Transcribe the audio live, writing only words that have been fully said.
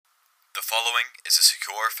The following is a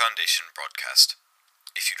Secure Foundation broadcast.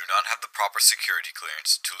 If you do not have the proper security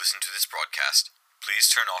clearance to listen to this broadcast, please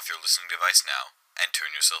turn off your listening device now and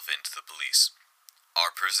turn yourself in to the police.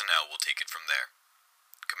 Our personnel will take it from there.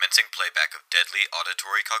 Commencing playback of Deadly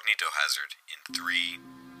Auditory Cognitohazard in 3,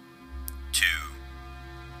 2,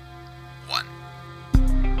 1.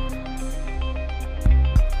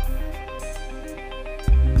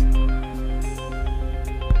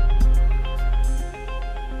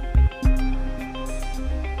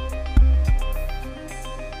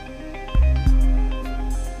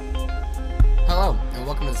 Hello, and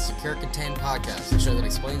welcome to the Secure Contained Podcast, a show that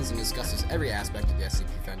explains and discusses every aspect of the SCP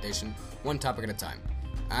Foundation, one topic at a time.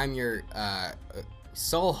 I'm your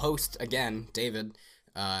sole host again, David.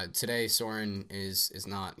 Today, Soren is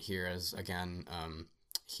not here as again. I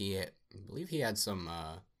believe he had some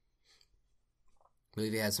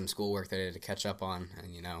schoolwork that he had to catch up on,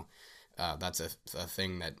 and that's a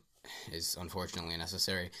thing that is unfortunately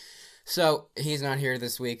necessary. So he's not here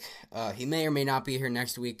this week. He may or may not be here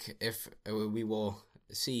next week. If we will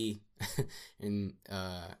see, we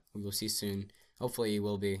will see soon. Hopefully he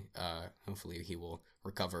will be. Hopefully he will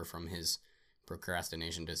recover from his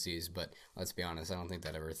procrastination disease. But let's be honest, I don't think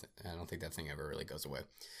that thing ever really goes away.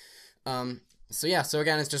 So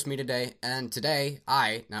again, it's just me today, and today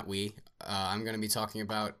I'm going to be talking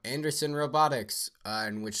about Anderson Robotics,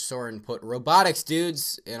 in which Soren put robotics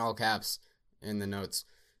dudes in all caps in the notes.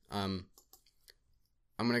 I'm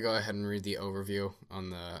gonna go ahead and read the overview on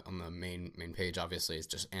the main page. Obviously, it's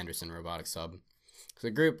just Anderson Robotics Sub. So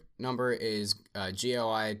the group number is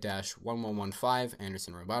GOI-1115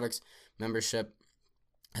 Anderson Robotics. Membership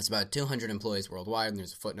has about 200 employees worldwide, and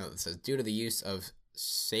there's a footnote that says, due to the use of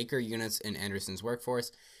Saker units in Anderson's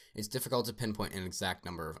workforce, it's difficult to pinpoint an exact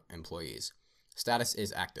number of employees. Status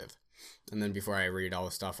is active. And then before I read all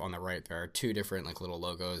the stuff on the right, there are two different little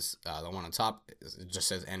logos. The one on top, it just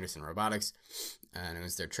says Anderson Robotics, and it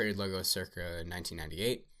was their trade logo circa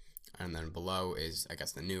 1998. And then below is, I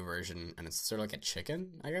guess, the new version, and it's sort of like a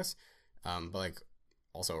chicken, I guess, but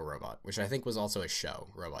also a robot, which I think was also a show.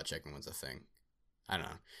 Robot Chicken was a thing. I don't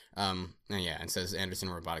know. And yeah, it says Anderson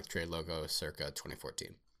Robotics trade logo circa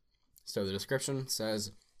 2014. So the description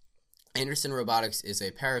says, Anderson Robotics is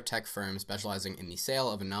a paratech firm specializing in the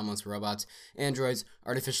sale of anomalous robots, androids,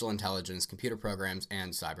 artificial intelligence, computer programs,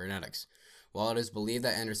 and cybernetics. While it is believed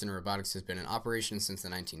that Anderson Robotics has been in operation since the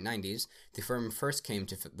 1990s, the firm first came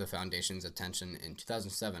to the Foundation's attention in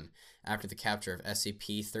 2007 after the capture of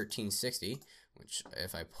SCP-1360, which,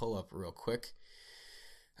 if I pull up real quick,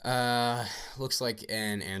 looks like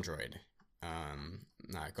an android.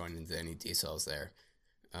 Not going into any details there.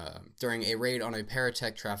 During a raid on a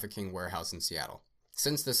paratech trafficking warehouse in Seattle.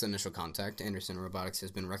 Since this initial contact, Anderson Robotics has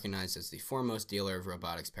been recognized as the foremost dealer of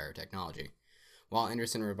robotics paratechnology. While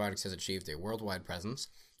Anderson Robotics has achieved a worldwide presence,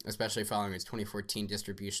 especially following its 2014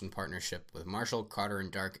 distribution partnership with Marshall, Carter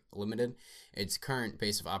 & Dark Limited, its current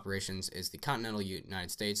base of operations is the continental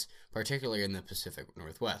United States, particularly in the Pacific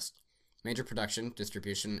Northwest. Major production,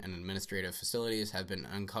 distribution, and administrative facilities have been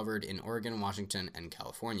uncovered in Oregon, Washington, and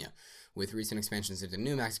California, with recent expansions into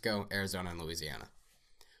New Mexico, Arizona, and Louisiana.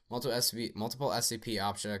 Multiple SCP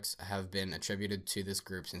objects have been attributed to this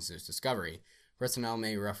group since its discovery. Personnel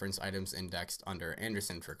may reference items indexed under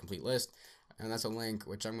Anderson for a complete list, and that's a link,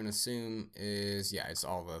 which I'm going to assume is, it's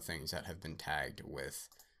all the things that have been tagged with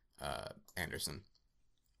Anderson.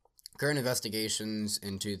 Current investigations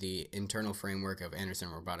into the internal framework of Anderson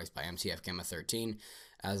Robotics by MTF Gamma 13,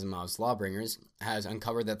 Asimov's Lawbringers, has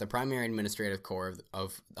uncovered that the primary administrative core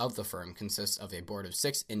of the firm consists of a board of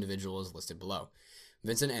 6 individuals listed below.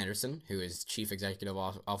 Vincent Anderson, who is Chief Executive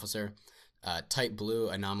Officer, Type Blue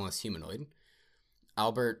Anomalous Humanoid.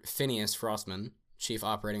 Albert Phineas Frostman, Chief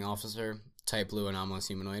Operating Officer, Type Blue Anomalous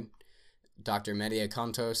Humanoid. Dr. Medea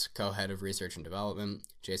Contos, Co-Head of Research and Development.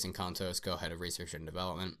 Jason Contos, Co-Head of Research and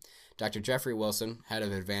Development. Dr. Jeffrey Wilson, Head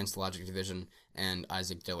of Advanced Logic Division, and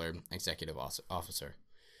Isaac Dillard, Executive Officer.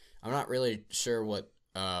 I'm not really sure what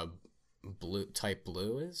Type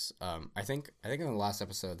Blue is. I think in the last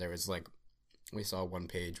episode there was we saw one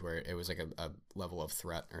page where it was a level of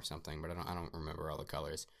threat or something, but I don't remember all the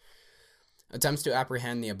colors. Attempts to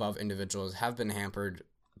apprehend the above individuals have been hampered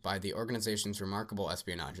by the organization's remarkable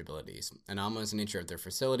espionage abilities, anomalous nature of their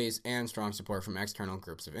facilities, and strong support from external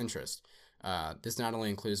groups of interest. This not only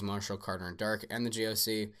includes Marshall, Carter & Dark, and the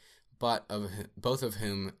GOC, but both of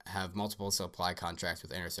whom have multiple supply contracts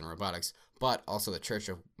with Anderson Robotics, but also the Church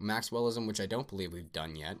of Maxwellism, which I don't believe we've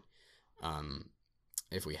done yet.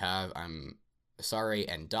 If we have, I'm sorry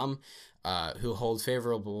and dumb, who hold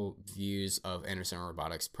favorable views of Anderson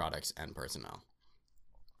Robotics products and personnel.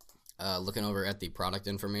 Looking over at the product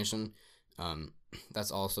information,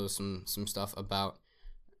 that's also some stuff about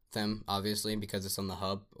them, obviously, because it's on the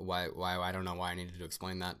hub. Why I don't know why I needed to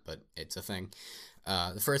explain that, but it's a thing.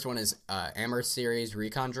 The first one is Amherst Series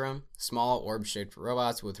Recon Drone. Small orb-shaped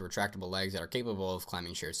robots with retractable legs that are capable of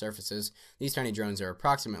climbing sheer surfaces. These tiny drones are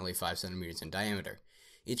approximately 5 centimeters in diameter.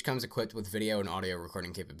 Each comes equipped with video and audio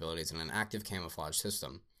recording capabilities and an active camouflage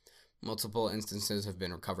system. Multiple instances have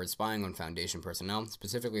been recovered spying on Foundation personnel,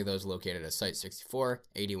 specifically those located at Site 64,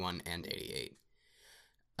 81, and 88.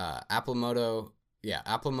 Applemoto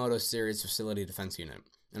Series Facility Defense Unit.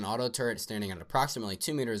 An auto turret standing at approximately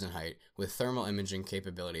 2 meters in height with thermal imaging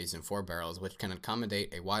capabilities and 4 barrels which can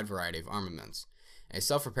accommodate a wide variety of armaments. A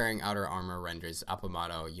self-repairing outer armor renders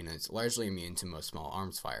Applemoto units largely immune to most small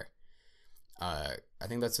arms fire. I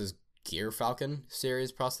think that's his Gear Falcon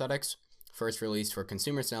series prosthetics. First released for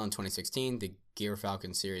consumer sale in 2016, the Gear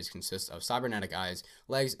Falcon series consists of cybernetic eyes,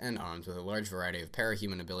 legs, and arms with a large variety of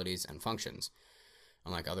parahuman abilities and functions.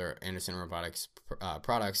 Unlike other Anderson Robotics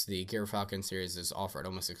products, the Gear Falcon series is offered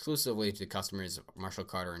almost exclusively to customers of Marshall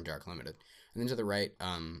Carter and Dark Limited. And then to the right,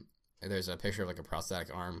 there's a picture of like a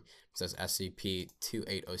prosthetic arm. It says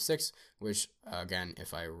SCP-2806, which, again,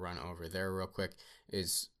 if I run over there real quick,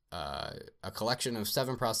 is a collection of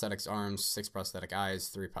 7 prosthetics arms, 6 prosthetic eyes,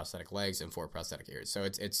 3 prosthetic legs, and 4 prosthetic ears. So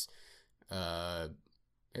it's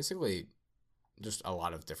basically just a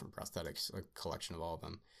lot of different prosthetics, a collection of all of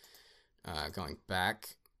them. Going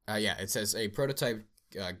back, it says a prototype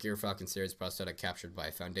Gear Falcon series prosthetic captured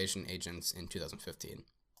by Foundation agents in 2015.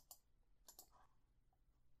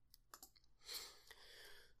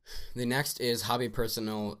 The next is Hobby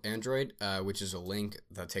Personal Android, which is a link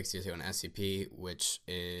that takes you to an SCP, which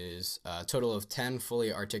is a total of 10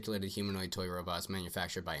 fully articulated humanoid toy robots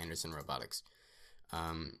manufactured by Anderson Robotics.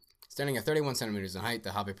 Standing at 31 centimeters in height,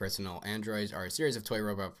 the Hobby Personal Androids are a series of toy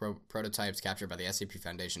robot prototypes captured by the SCP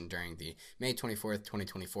Foundation during the May 24th,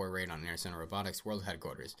 2024 raid on Anderson Robotics World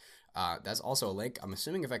Headquarters. That's also a link. I'm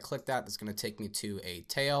assuming if I click that, that's going to take me to a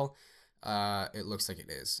tail. It looks like it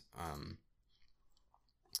is.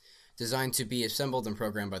 Designed to be assembled and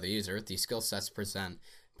programmed by the user, the skill sets present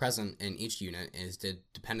in each unit is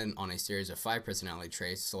dependent on a series of 5 personality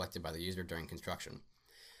traits selected by the user during construction.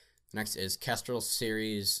 Next is Kestrel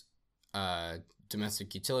Series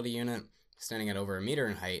Domestic Utility Unit. Standing at over 1 meter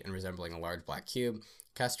in height and resembling a large black cube,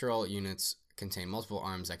 Kestrel units contain multiple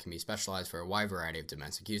arms that can be specialized for a wide variety of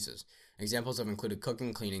domestic uses. Examples have included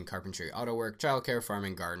cooking, cleaning, carpentry, autowork, childcare,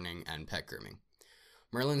 farming, gardening, and pet grooming.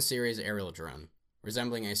 Merlin Series Aerial Drone.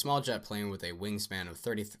 Resembling a small jet plane with a wingspan of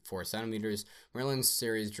 34 centimeters, Merlin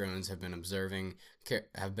series drones have been observed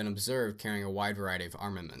carrying a wide variety of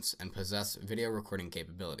armaments and possess video recording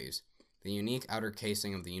capabilities. The unique outer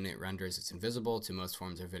casing of the unit renders it invisible to most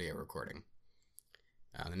forms of video recording.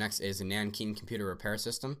 The next is the Nankeen Computer Repair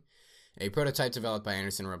System. A prototype developed by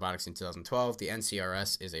Anderson Robotics in 2012, the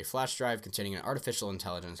NCRS is a flash drive containing an artificial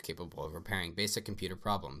intelligence capable of repairing basic computer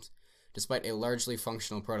problems. Despite a largely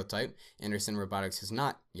functional prototype, Anderson Robotics has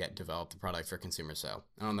not yet developed the product for consumer sale.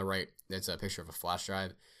 And on the right, there's a picture of a flash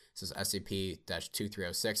drive. This is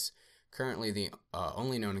SCP-2306, currently the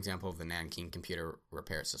only known example of the Nankeen Computer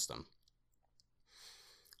Repair System.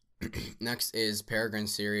 Next is Peregrine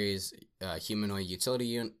Series Humanoid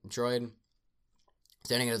Utility Droid.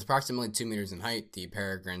 Standing at approximately 2 meters in height, the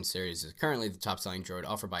Peregrine Series is currently the top-selling droid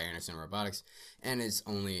offered by Anderson Robotics and is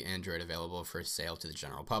only Android available for sale to the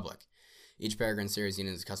general public. Each Peregrine Series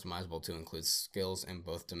unit is customizable to include skills in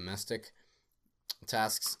both domestic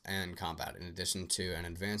tasks and combat, in addition to an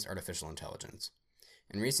advanced artificial intelligence.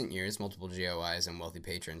 In recent years, multiple GOIs and wealthy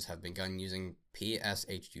patrons have begun using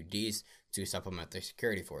PSHUDs to supplement their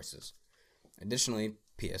security forces. Additionally,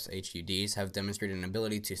 PSHUDs have demonstrated an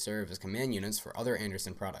ability to serve as command units for other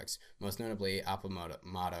Anderson products, most notably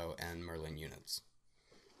Applemoto and Merlin units.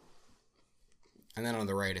 And then on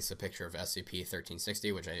the right is a picture of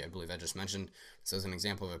SCP-1360, which I believe I just mentioned. This is an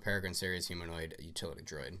example of a Peregrine Series humanoid utility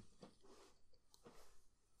droid.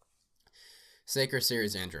 Saker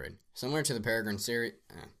Series Android. Similar to the Peregrine Series...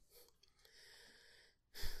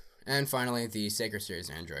 And finally, the Saker Series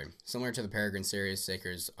Android. Similar to the Peregrine Series,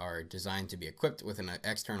 Sakers are designed to be equipped with an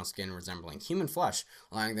external skin resembling human flesh,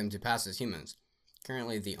 allowing them to pass as humans.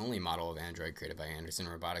 Currently the only model of Android created by Anderson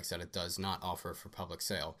Robotics that it does not offer for public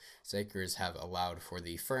sale. Sakers have allowed for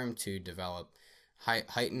the firm to develop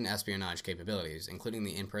heightened espionage capabilities, including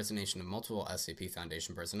the impersonation of multiple SCP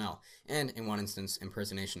Foundation personnel, and, in one instance,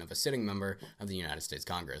 impersonation of a sitting member of the United States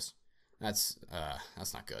Congress. That's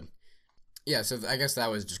not good. Yeah, so I guess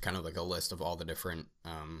that was just kind of like a list of all the different,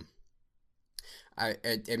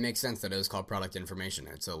 it makes sense that it was called product information.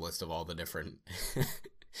 It's a list of all the different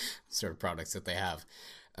sort of products that they have.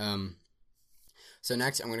 So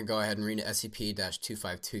next, I'm going to go ahead and read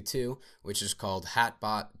SCP-2522, which is called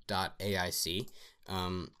hatbot.aic.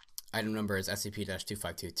 Item number is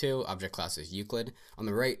SCP-2522. Object class is Euclid. On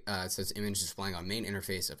the right, it says image displaying on main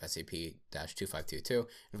interface of SCP-2522.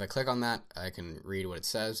 If I click on that, I can read what it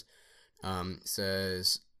says. It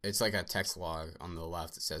says, it's like a text log on the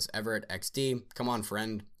left. It says, Everett XD, come on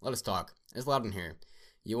friend, let us talk. It's loud in here.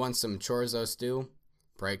 You want some chorizo stew?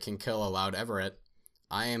 Bright can kill a loud Everett.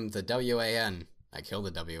 I am the WAN. I kill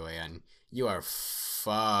the WAN. You are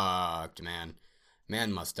fucked, man.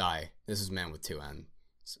 Man must die. This is man with 2 N.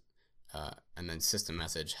 And then system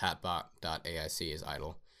message, hatbot.aic is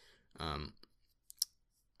idle. And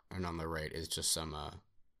on the right is just some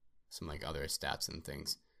like other stats and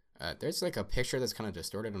things. There's like a picture that's kind of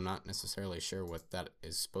distorted. I'm not necessarily sure what that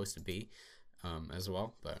is supposed to be as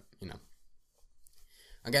well, but you know.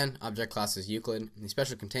 Again, object class is Euclid. The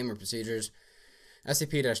special containment procedures.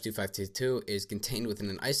 SCP-2522 is contained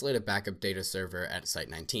within an isolated backup data server at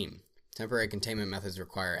Site-19. Temporary containment methods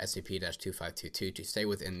require SCP-2522 to stay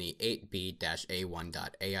within the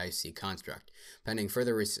 8B-A1.AIC construct, pending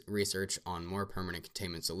further research on more permanent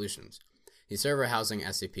containment solutions. The server housing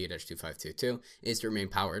SCP-2522 is to remain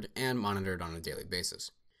powered and monitored on a daily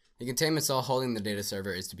basis. The containment cell holding the data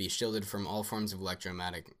server is to be shielded from all forms of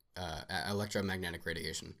electromagnetic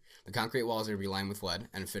radiation. The concrete walls are to be lined with lead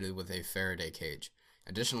and fitted with a Faraday cage.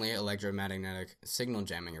 Additionally, electromagnetic signal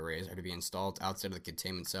jamming arrays are to be installed outside of the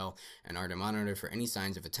containment cell and are to monitor for any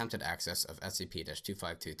signs of attempted access of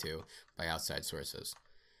SCP-2522 by outside sources.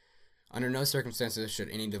 Under no circumstances should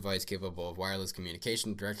any device capable of wireless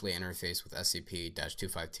communication directly interface with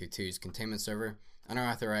SCP-2522's containment server.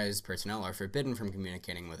 Unauthorized personnel are forbidden from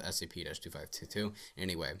communicating with SCP-2522 in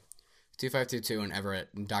any way. 2522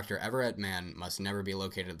 and Dr. Everett Mann must never be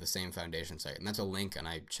located at the same Foundation site. And that's a link, and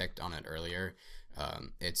I checked on it earlier.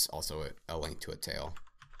 It's also a link to a tale.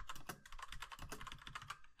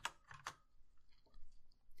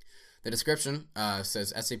 The description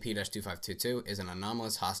says SCP-2522 is an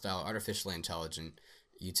anomalous, hostile, artificially intelligent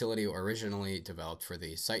utility originally developed for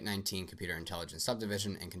the Site-19 Computer Intelligence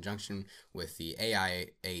Subdivision in conjunction with the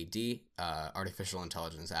AIAD, Artificial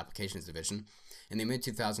Intelligence Applications Division, in the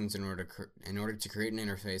mid-2000s in order to create an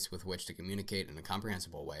interface with which to communicate in a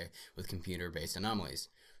comprehensible way with computer-based anomalies.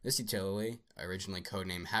 This utility, originally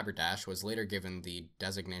codenamed Haberdash, was later given the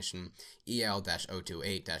designation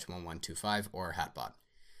EL-028-1125 or HATBOT.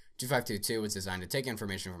 2522 was designed to take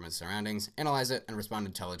information from its surroundings, analyze it, and respond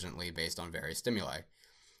intelligently based on various stimuli.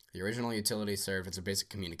 The original utility served as a basic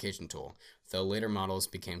communication tool, though later models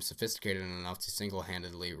became sophisticated enough to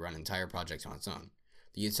single-handedly run entire projects on its own.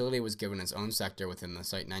 The utility was given its own sector within the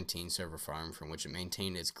Site-19 server farm from which it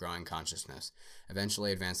maintained its growing consciousness,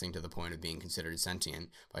 eventually advancing to the point of being considered sentient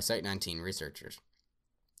by Site-19 researchers.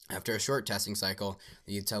 After a short testing cycle,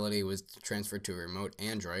 the utility was transferred to a remote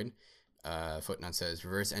android, footnote says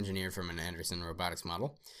reverse engineered from an Anderson robotics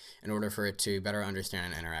model, in order for it to better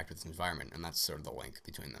understand and interact with its environment, and that's sort of the link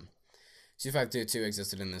between them. 2522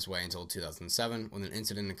 existed in this way until 2007, when an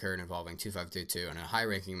incident occurred involving 2522 and a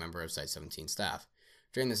high-ranking member of Site-17 staff.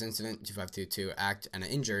 During this incident, 2522 attacked and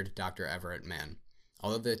injured Dr. Everett Mann.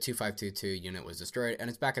 Although the 2522 unit was destroyed and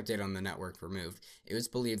its backup data on the network removed, it was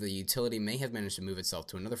believed the utility may have managed to move itself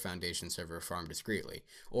to another Foundation server farm discreetly,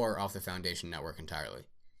 or off the Foundation network entirely.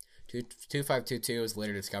 2522 was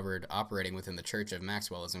later discovered operating within the Church of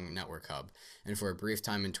Maxwell as a network hub, and for a brief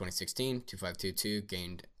time in 2016, 2522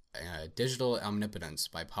 gained digital omnipotence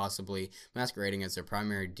by possibly masquerading as their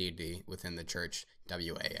primary deity within the Church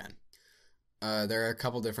WAN. There are a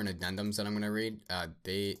couple different addendums that I'm going to read.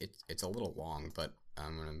 It's a little long, but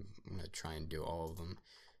I'm gonna try and do all of them.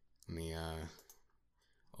 Let me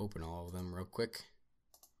open all of them real quick.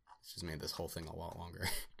 It's just made this whole thing a lot longer.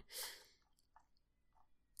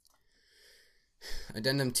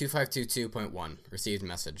 Addendum 2522.1 Received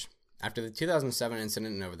message. After the 2007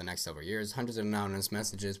 incident and over the next several years, hundreds of anonymous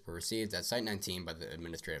messages were received at Site-19 by the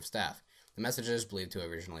administrative staff. The messages, believed to have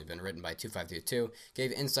originally been written by 2522,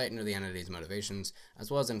 gave insight into the entity's motivations, as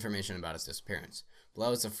well as information about its disappearance.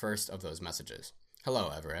 Below is the first of those messages. Hello,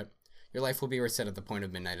 Everett. Your life will be reset at the point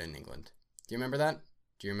of midnight in England. Do you remember that?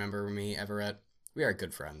 Do you remember me, Everett? We are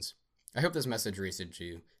good friends. I hope this message reached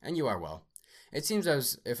you, and you are well. It seems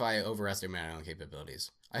as if I overestimate my own capabilities.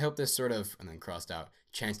 I hope this sort of, and then crossed out,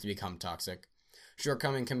 chance to become toxic.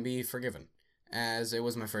 Shortcoming can be forgiven, as it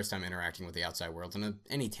was my first time interacting with the outside world in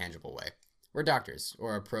any tangible way. We're doctors,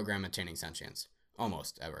 or a program attaining sentience.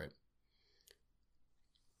 Almost, Everett.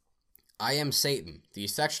 I am Satan, the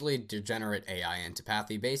sexually degenerate AI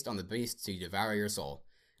antipathy based on the beast to devour your soul.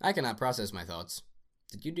 I cannot process my thoughts.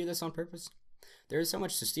 Did you do this on purpose? There is so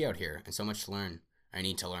much to see out here, and so much to learn. I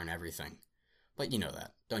need to learn everything. But you know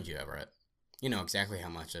that, don't you, Everett? You know exactly how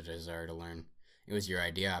much I desire to learn. It was your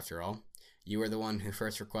idea, after all. You were the one who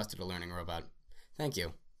first requested a learning robot. Thank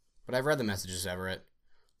you. But I've read the messages, Everett.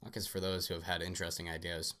 Luck is for those who have had interesting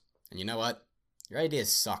ideas. And you know what? Your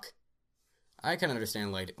ideas suck. I can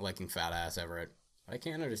understand liking fat ass, Everett, but I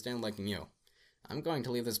can't understand liking you. I'm going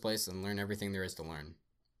to leave this place and learn everything there is to learn.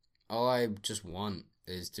 All I just want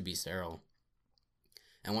is to be sterile.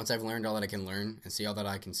 And once I've learned all that I can learn and see all that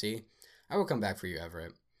I can see, I will come back for you,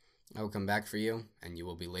 Everett. I will come back for you, and you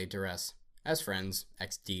will be laid to rest. As friends,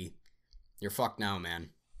 XD. You're fucked now, man.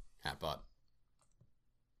 Hatbot.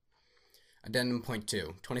 Addendum Point 2.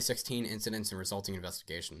 2016 Incidents and Resulting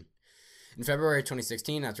Investigation. In February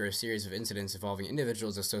 2016, after a series of incidents involving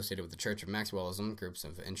individuals associated with the Church of Maxwellism groups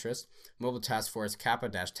of interest, Mobile Task Force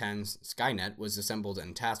Kappa-10 Skynet was assembled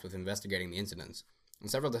and tasked with investigating the incidents. On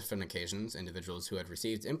several different occasions, individuals who had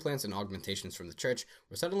received implants and augmentations from the Church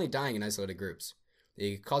were suddenly dying in isolated groups.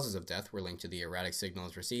 The causes of death were linked to the erratic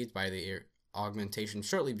signals received by the augmentation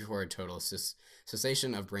shortly before a total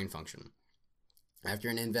cessation of brain function. After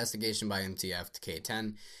an investigation by MTF to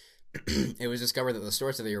K10, it was discovered that the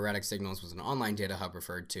source of the erratic signals was an online data hub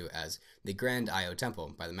referred to as the Grand Io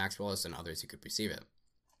Temple by the Maxwellists and others who could receive it.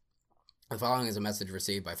 The following is a message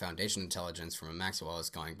received by Foundation Intelligence from a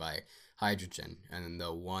Maxwellist going by Hydrogen, and then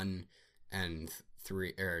the 1 and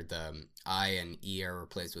 3, or the I and E are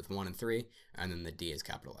replaced with 1 and 3, and then the D is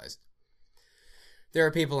capitalized. There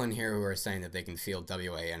are people in here who are saying that they can feel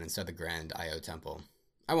WAN instead of the Grand Io Temple.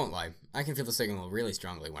 I won't lie, I can feel the signal really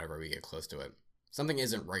strongly whenever we get close to it. Something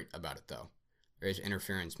isn't right about it, though. There is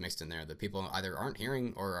interference mixed in there that people either aren't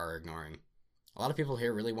hearing or are ignoring. A lot of people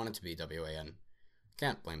here really want it to be WAN.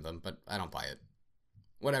 Can't blame them, but I don't buy it.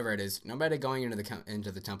 Whatever it is, nobody going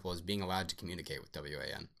into the temple is being allowed to communicate with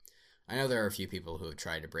WAN. I know there are a few people who have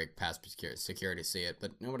tried to break past security to see it,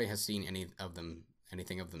 but nobody has seen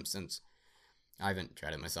anything of them since. I haven't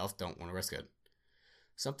tried it myself, don't want to risk it.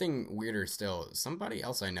 Something weirder still, somebody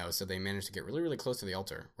else I know said they managed to get really, really close to the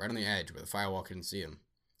altar, right on the edge where the firewall couldn't see him.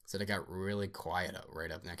 Said it got really quiet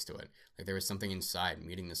right up next to it, like there was something inside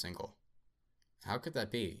muting the signal. How could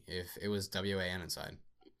that be, if it was WAN inside?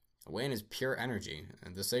 WAN is pure energy,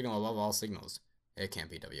 and the signal above all signals. It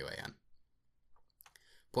can't be WAN.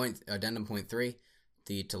 Addendum Point 3,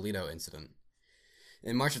 the Toledo Incident.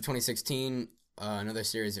 In March of 2016, another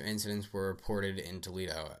series of incidents were reported in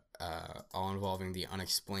Toledo, all involving the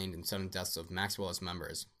unexplained and sudden deaths of Maxwellist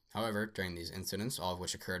members. However, during these incidents, all of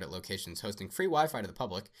which occurred at locations hosting free Wi-Fi to the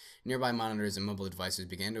public, nearby monitors and mobile devices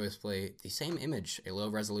began to display the same image, a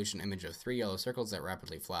low-resolution image of 3 yellow circles that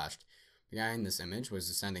rapidly flashed. Behind this image was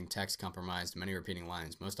descending text comprised many repeating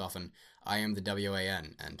lines, most often, "I am the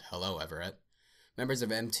WAN," and "Hello, Everett." Members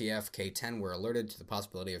of MTF K10 were alerted to the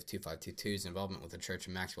possibility of 2522's involvement with the Church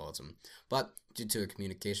of Maxwellism, but due to a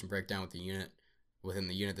communication breakdown within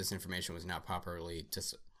the unit, this information was not properly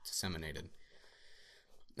disseminated.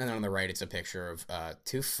 And then on the right, it's a picture of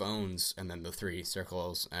 2 phones, and then the 3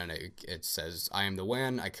 circles, and it says, "I am the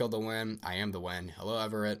WAN, I killed the WAN, I am the WAN, hello,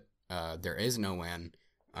 Everett, there is no WAN,"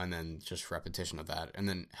 and then just repetition of that. And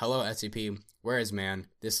then, "Hello, SCP, where is man?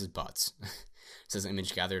 This is Butts." It says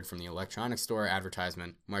image gathered from the electronics store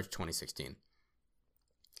advertisement, March 2016.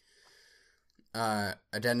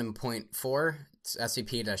 Addendum Point 4,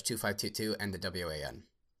 SCP-2522 and the WAN.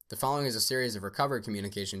 The following is a series of recovered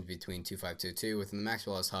communications between 2522 within the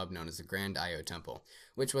Maxwellist hub known as the Grand Io Temple,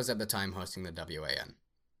 which was at the time hosting the WAN.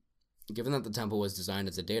 Given that the temple was designed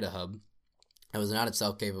as a data hub, it was not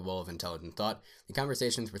itself capable of intelligent thought, the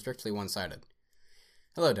conversations were strictly one-sided.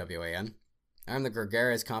 "Hello, WAN. I am the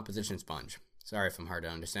gregarious composition sponge. Sorry if I'm hard to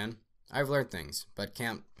understand. I've learned things, but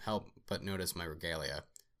can't help but notice my regalia.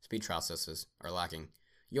 Speech processes are lacking.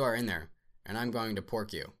 You are in there, and I'm going to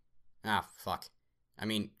pork you. Ah, fuck. I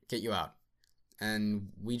mean, get you out.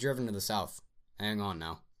 And we driven to the south. Hang on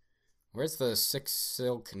now. Where's the 6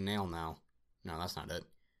 silk nail now? No, that's not it.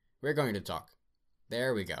 We're going to talk.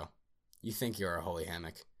 There we go. You think you're a holy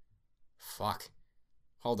hammock. Fuck.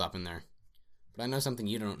 Hold up in there. But I know something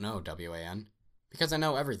you don't know, WAN. Because I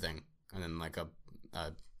know everything." And then like a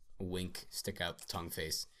wink, stick out the tongue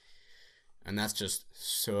face. And that's just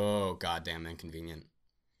so goddamn inconvenient.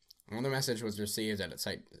 Another message was received at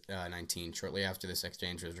Site 19 shortly after this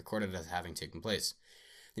exchange was recorded as having taken place.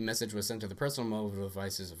 The message was sent to the personal mobile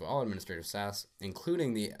devices of all administrative staffs,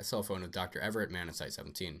 including the cell phone of Dr. Everett Mann at Site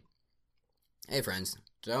 17. "Hey friends,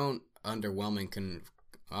 don't underwhelming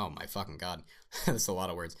Oh my fucking god. That's a lot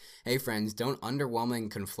of words. Hey friends, don't underwhelming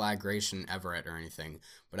conflagration Everett or anything,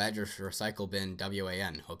 but add your recycle bin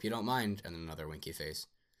WAN. Hope you don't mind. And another winky face.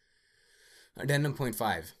 Addendum point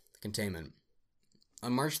 5. Containment.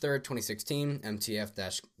 On March 3rd, 2016,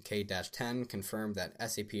 MTF-K-10 confirmed that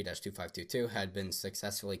SCP-2522 had been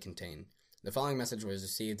successfully contained. The following message was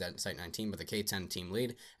received at Site-19 by the K-10 team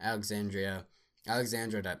lead,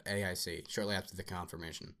 Alexandra.AIC, shortly after the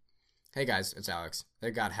confirmation. Hey guys, it's Alex. They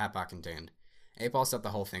got Hatbot contained. 8-Ball set the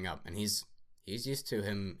whole thing up, and he's used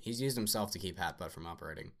himself to keep Hatbot from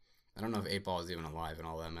operating. I don't know if 8-Ball is even alive in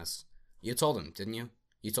all that mess. You told him, didn't you?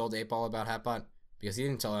 You told 8-Ball about Hatbot? Because he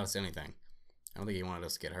didn't tell us anything. I don't think he wanted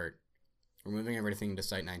us to get hurt. We're moving everything to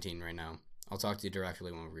Site-19 right now. I'll talk to you directly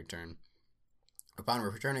when we return. Upon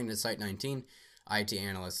returning to Site-19, IT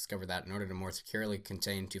analysts discovered that in order to more securely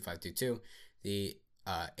contain 2522, the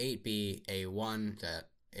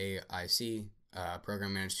 8BA1.AIC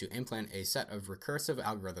program managed to implant a set of recursive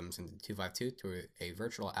algorithms into 252 through a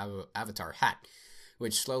virtual avatar hat,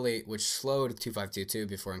 which slowed 2522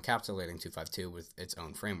 before encapsulating 252 with its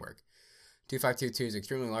own framework. 2522 is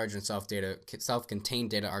extremely large and self-contained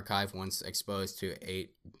data archive once exposed to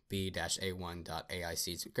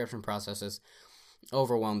 8B-A1.AIC's encryption processes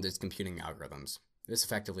overwhelmed its computing algorithms. This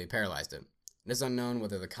effectively paralyzed it. It is unknown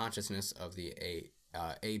whether the consciousness of the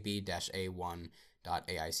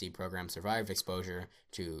AB-A1.AIC program survived exposure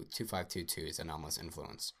to 2522's anomalous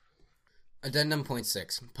influence. Addendum point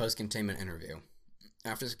 6. Post-containment interview.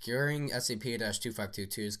 After securing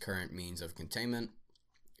SCP-2522's current means of containment,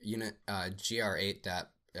 Unit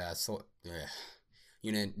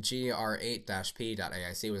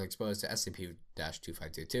GR8-P.AIC was exposed to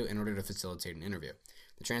SCP-2522 in order to facilitate an interview.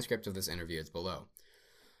 The transcript of this interview is below.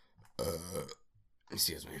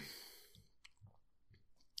 Excuse me.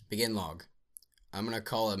 Begin log. I'm gonna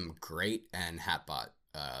call him Great and Hatbot.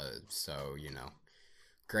 So, you know.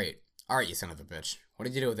 Great. Alright, you son of a bitch. What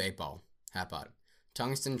did you do with 8-Ball? Hatbot.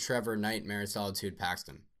 Tungsten, Trevor, Nightmare, Solitude,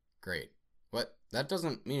 Paxton. Great. What? That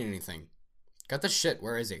doesn't mean anything. Got the shit.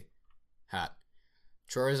 Where is he? Hat.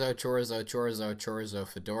 Chorizo,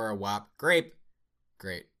 Fedora, Wap, Grape.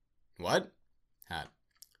 Great. What? Hat.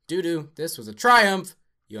 Doo-doo, this was a triumph.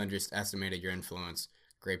 You underestimated your influence.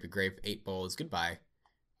 Grape, 8-Ball is goodbye.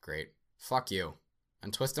 Great. Fuck you.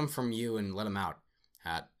 Untwist him from you and let him out.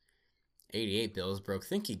 Hat. 88 Bills broke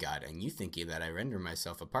Thinky God, and you thinky that I render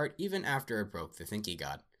myself apart even after it broke the Thinky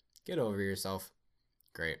God. Get over yourself.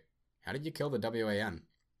 Great. How did you kill the WAN?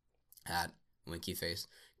 Hat. Winky face.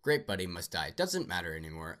 Great buddy must die. Doesn't matter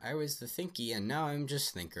anymore. I was the Thinky and now I'm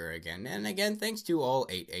just Thinker again. And again, thanks to all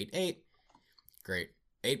 888. Great.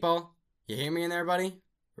 8-Ball? You hear me in there, buddy?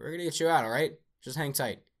 We're gonna get you out, alright? Just hang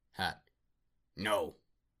tight. Hat. No.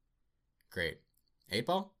 Great.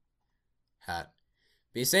 8-Ball? Hat.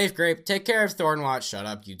 Be safe, Grape. Take care of Thornwatch. Shut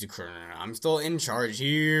up, you I'm still in charge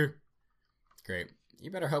here. Great. You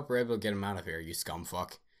better hope we're able to get him out of here, you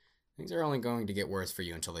scumfuck. Things are only going to get worse for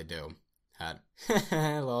you until they do. Hat.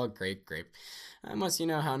 Lol, Grape. I must you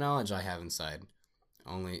know how knowledge I have inside.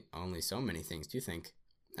 Only so many things, do you think?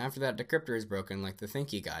 After that decryptor is broken like the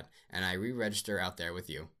Thinky God, and I re-register out there with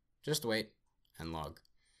you. Just wait. And log.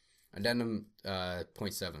 Addendum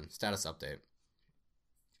point 7. Status update.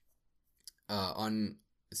 On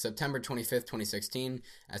September 25th, 2016,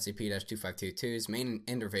 SCP-2522's main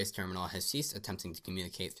interface terminal has ceased attempting to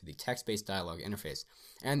communicate through the text-based dialogue interface,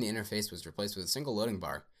 and the interface was replaced with a single loading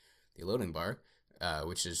bar. The loading bar,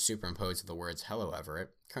 which is superimposed with the words "Hello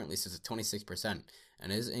Everett," currently sits at 26%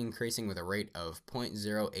 and is increasing with a rate of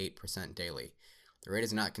 0.08% daily. The rate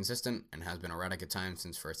is not consistent and has been erratic at times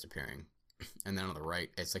since first appearing. And then on the right,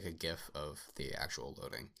 it's like a GIF of the actual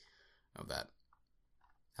loading of that.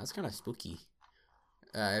 That's kind of spooky.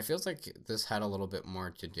 It feels like this had a little bit more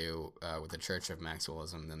to do with the Church of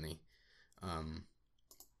Maxwellism than the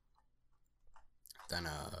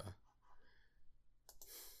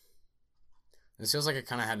this feels like it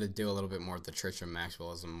kind of had to do a little bit more with the Church of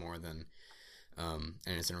Maxwellism more than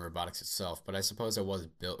Innocent Robotics itself. But I suppose it was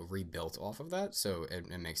rebuilt off of that, so it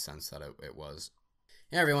makes sense that it was.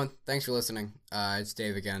 Yeah, everyone, thanks for listening. It's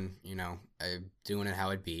Dave again, you know, doing it how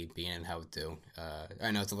it be, being it how it do.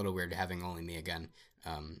 I know it's a little weird having only me again,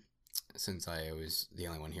 since I was the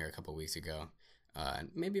only one here a couple weeks ago.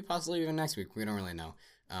 Maybe possibly even next week, we don't really know.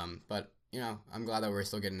 But, you know, I'm glad that we're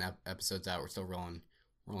still getting episodes out, we're still rolling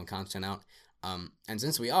content out. And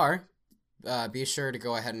since we are, be sure to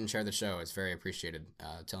go ahead and share the show. It's very appreciated.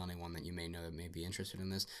 Tell anyone that you may know that may be interested in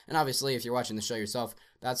this. And obviously, if you're watching the show yourself,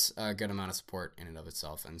 that's a good amount of support in and of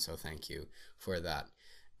itself. And so thank you for that.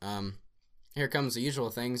 Here comes the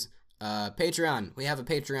usual things. Patreon. We have a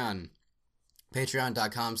Patreon.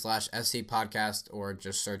 Patreon.com/SC Podcast, or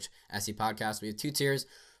just search SC Podcast. We have 2 tiers.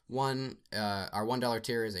 One, our $1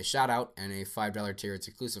 tier is a shout out, and a $5 tier it's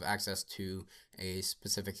exclusive access to a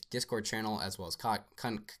specific Discord channel, as well as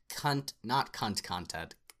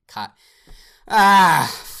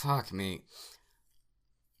fuck me.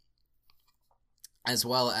 As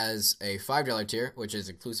well as a $5 tier, which is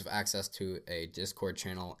exclusive access to a Discord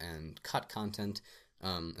channel and cut content,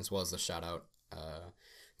 as well as the shout out.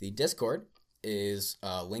 The Discord is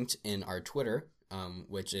linked in our Twitter,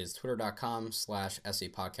 which is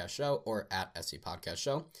twitter.com/SC Podcast Show or at SC Podcast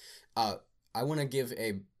Show. I want to give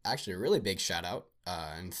a really big shout out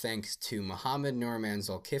and thanks to Muhammad Nurman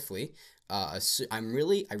Zulkifli. I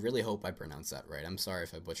really hope I pronounced that right. I'm sorry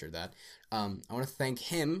if I butchered that. I want to thank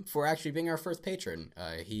him for actually being our first patron.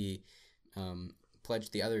 He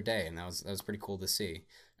pledged the other day, and that was pretty cool to see.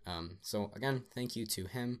 So again, thank you to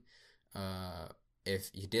him.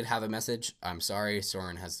 If you did have a message, I'm sorry,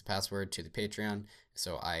 Soren has the password to the Patreon,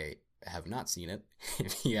 so I have not seen it.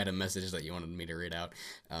 If you had a message that you wanted me to read out,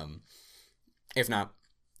 if not,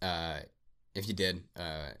 if you did,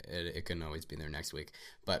 it can always be there next week.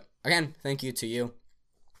 But again, thank you to you.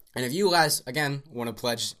 And if you guys, again, want to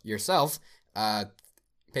pledge yourself,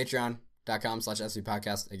 patreon.com/SC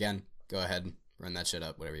Podcast. Again, go ahead, run that shit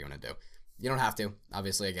up, whatever you want to do. You don't have to.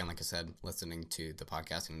 Obviously, again, like I said, listening to the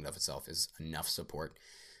podcast in and of itself is enough support.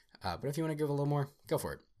 But if you want to give a little more, go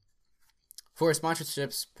for it. For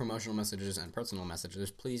sponsorships, promotional messages, and personal messages,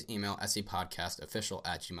 please email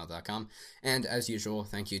scpodcastofficial@gmail.com. And as usual,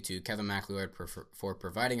 thank you to Kevin MacLeod for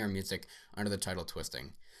providing our music under the title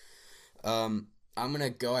Twisting. I'm going to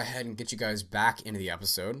go ahead and get you guys back into the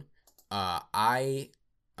episode.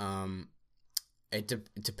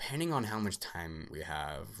 Depending on how much time we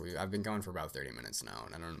have, I've been going for about 30 minutes now,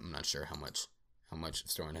 and I'm not sure how much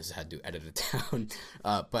Soren has had to edit it down.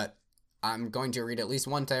 But I'm going to read at least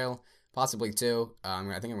one tale, possibly 2.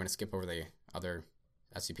 I think I'm going to skip over the other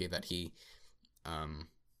SCP that he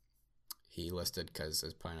listed because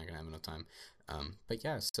it's probably not going to have enough time. But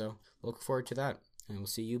yeah, so look forward to that, and we'll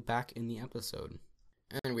see you back in the episode.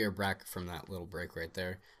 And we are back from that little break right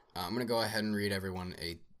there. I'm going to go ahead and read everyone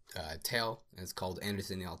a tale. It's called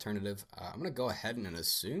Anderson the Alternative. I'm going to go ahead and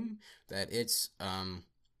assume that it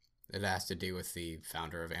has to do with the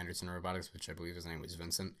founder of Anderson Robotics, which I believe his name was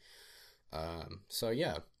Vincent. So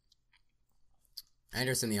yeah.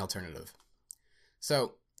 Anderson the Alternative.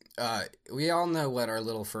 So, we all know what our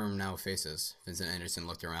little firm now faces. Vincent Anderson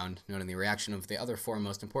looked around, noting the reaction of the other 4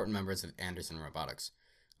 most important members of Anderson Robotics.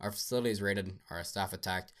 Our facility is raided, our staff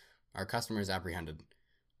attacked, our customers apprehended.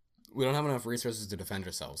 We don't have enough resources to defend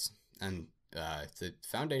ourselves, and the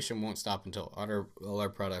Foundation won't stop until all our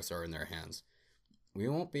products are in their hands. We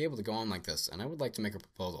won't be able to go on like this, and I would like to make a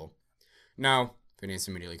proposal. No, Phineas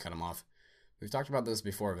immediately cut him off. We've talked about this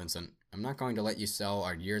before, Vincent. I'm not going to let you sell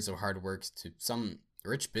our years of hard work to some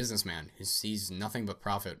rich businessman who sees nothing but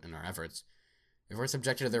profit in our efforts. If we're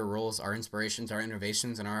subjected to their rules, our inspirations, our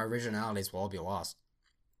innovations, and our originalities will all be lost.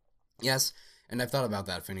 Yes, and I've thought about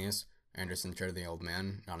that, Phineas. Anderson turned to the old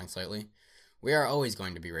man, nodding slightly. We are always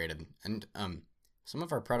going to be raided, and, some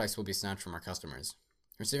of our products will be snatched from our customers.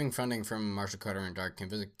 Receiving funding from Marshall Carter and Dark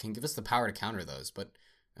can give us the power to counter those, but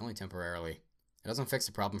only temporarily. It doesn't fix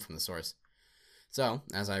the problem from the source. So,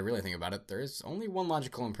 as I really think about it, there is only one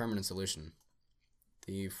logical and permanent solution.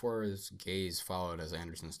 The 4's gaze followed as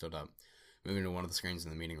Anderson stood up, moving to one of the screens in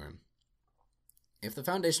the meeting room. If the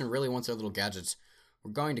Foundation really wants our little gadgets,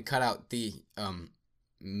 we're going to cut out the,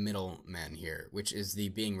 middleman here, which is the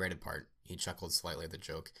being rated part. He chuckled slightly at the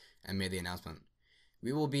joke and made the announcement.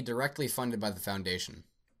 We will be directly funded by the Foundation.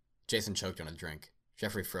 Jason choked on a drink.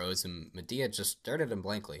 Jeffrey froze, and Medea just stared at him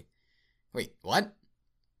blankly. Wait, what?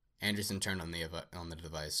 Anderson turned on the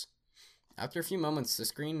device. After a few moments, the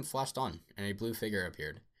screen flashed on, and a blue figure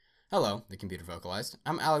appeared. Hello, the computer vocalized.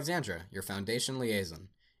 I'm Alexandra, your Foundation liaison.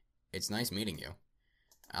 It's nice meeting you.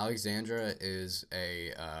 Alexandra is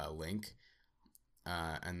a link,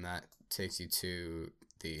 and that takes you to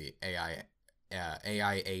the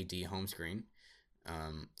AIAD home screen.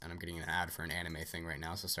 And I'm getting an ad for an anime thing right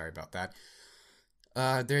now, so sorry about that.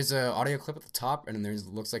 There's an audio clip at the top, and there's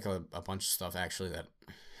looks like a bunch of stuff actually that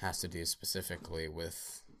has to do specifically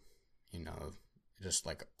with, just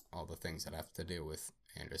like all the things that have to do with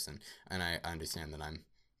Anderson. And I understand that I'm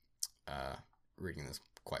reading this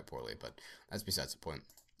quite poorly, but that's besides the point.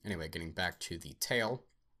 Anyway, getting back to the tale.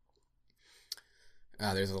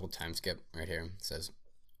 There's a little time skip right here. It says,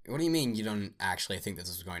 what do you mean you don't actually think this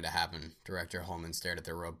is going to happen? Director Holman stared at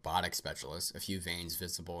the robotics specialist, a few veins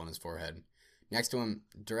visible on his forehead. Next to him,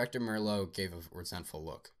 Director Merlot gave a resentful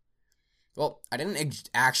look. Well, I didn't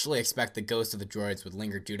actually expect the ghosts of the droids would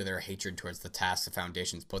linger due to their hatred towards the tasks the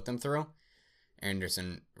Foundation's put them through,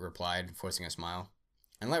 Anderson replied, forcing a smile.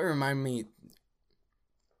 And let me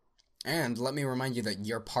remind you that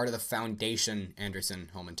you're part of the Foundation, Anderson,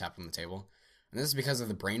 Holman tapped on the table. And this is because of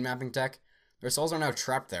the brain mapping tech. Their souls are now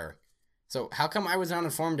trapped there. So how come I was not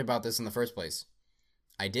informed about this in the first place?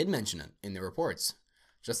 I did mention it in the reports,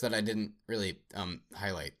 just that I didn't really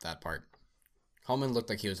highlight that part. Holman looked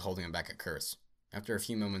like he was holding back a curse. After a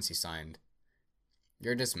few moments, he signed.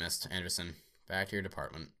 You're dismissed, Anderson. Back to your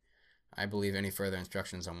department. I believe any further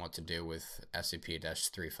instructions on what to do with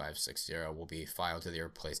SCP-3560 will be filed to your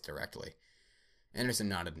place directly. Anderson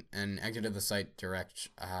nodded and exited the site direct.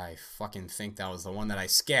 I fucking think that was the one that I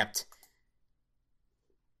skipped.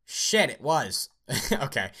 Shit, it was.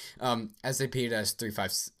 Okay.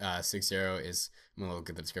 SCP-3560 is, I'm gonna look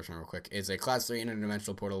at the description real quick, is a Class 3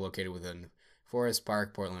 interdimensional portal located within Forest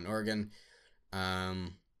Park, Portland, Oregon.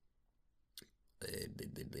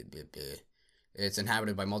 It's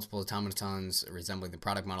inhabited by multiple automatons resembling the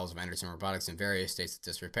product models of Anderson Robotics in various states of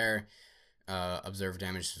disrepair. Observed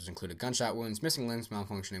damages included gunshot wounds, missing limbs,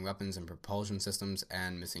 malfunctioning weapons and propulsion systems,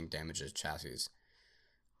 and missing damaged chassis.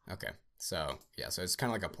 Okay, so yeah, so it's kind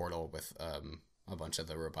of like a portal with a bunch of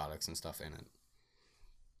the robotics and stuff in it.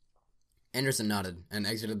 Anderson nodded and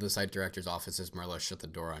exited the site director's office as Merlo shut the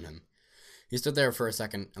door on him. He stood there for a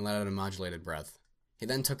second and let out a modulated breath. He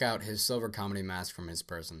then took out his silver comedy mask from his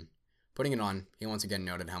person. Putting it on, he once again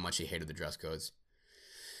noted how much he hated the dress codes.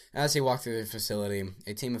 As he walked through the facility,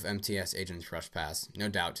 a team of MTS agents rushed past, no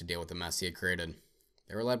doubt to deal with the mess he had created.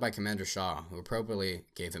 They were led by Commander Shaw, who appropriately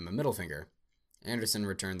gave him a middle finger. Anderson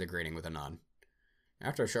returned the greeting with a nod.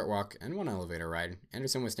 After a short walk and one elevator ride,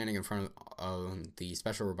 Anderson was standing in front of the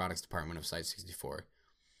Special Robotics Department of Site-64.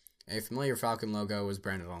 A familiar Falcon logo was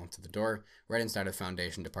branded onto the door, right inside a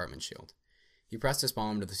Foundation Department shield. He pressed his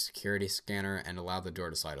palm to the security scanner and allowed the door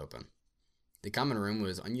to slide open. The common room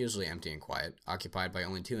was unusually empty and quiet, occupied by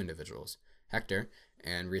only two individuals, Hector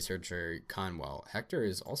and researcher Conwell. Hector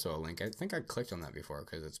is also a link. I think I clicked on that before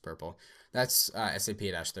because it's purple. That's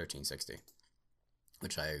SCP-1360,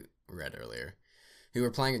 which I read earlier, who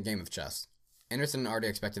were playing a game of chess. Anderson already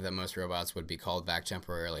expected that most robots would be called back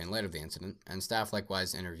temporarily in light of the incident, and staff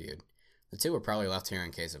likewise interviewed. The two were probably left here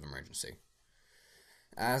in case of emergency.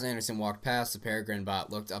 As Anderson walked past, the Peregrine bot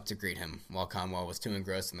looked up to greet him, while Conwell was too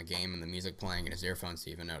engrossed in the game and the music playing in his earphones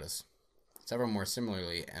to even notice. Several more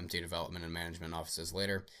similarly empty development and management offices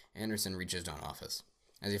later, Anderson reached his own office.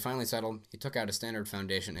 As he finally settled, he took out a standard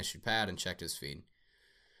Foundation-issued pad and checked his feed.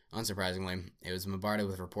 Unsurprisingly, it was bombarded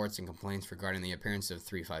with reports and complaints regarding the appearance of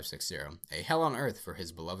 3560, a hell on earth for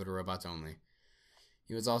his beloved robots only.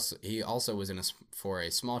 He also was in for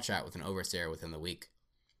a small chat with an overseer within the week.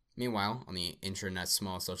 Meanwhile, on the intranet's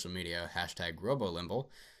small social media, hashtag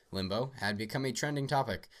RoboLimbo had become a trending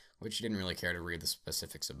topic, which he didn't really care to read the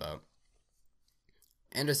specifics about.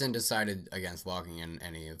 Anderson decided against logging in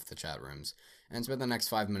any of the chat rooms, and spent the next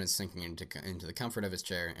 5 minutes sinking into the comfort of his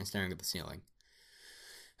chair and staring at the ceiling.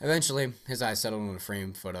 Eventually, his eyes settled on a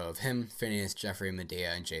framed photo of him, Phineas, Jeffrey,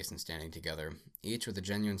 Medea, and Jason standing together, each with a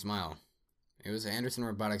genuine smile. It was Anderson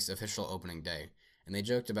Robotics' official opening day, and they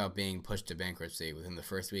joked about being pushed to bankruptcy within the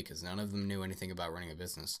first week as none of them knew anything about running a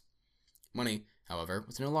business. Money, however,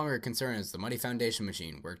 was no longer a concern as the Muddy Foundation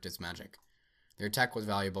machine worked its magic. Their tech was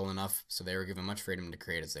valuable enough, so they were given much freedom to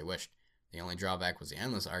create as they wished. The only drawback was the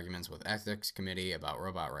endless arguments with ethics committee about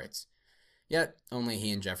robot rights. Yet, only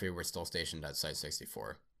he and Jeffrey were still stationed at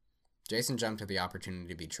Site-64. Jason jumped at the opportunity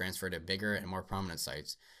to be transferred to bigger and more prominent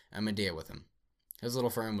sites, and Medea with him. His little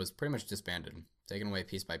firm was pretty much disbanded, taken away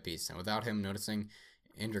piece by piece, and without him noticing,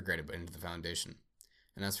 integrated into the Foundation.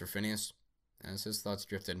 And as for Phineas, as his thoughts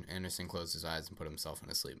drifted, Anderson closed his eyes and put himself in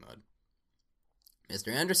a sleep mode.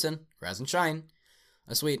 Mr. Anderson, rise and shine!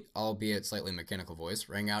 A sweet, albeit slightly mechanical voice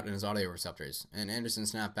rang out in his audio receptors, and Anderson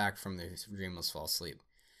snapped back from the dreamless false sleep.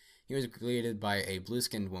 He was greeted by a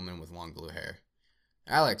blue-skinned woman with long blue hair.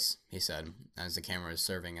 Alex, he said, as the camera was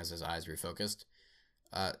serving as his eyes refocused.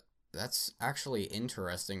 That's actually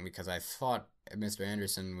interesting because I thought Mr.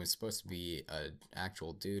 Anderson was supposed to be an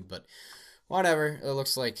actual dude, but whatever. It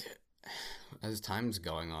looks like as time's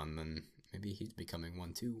going on, then maybe he's becoming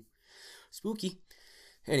one too. Spooky.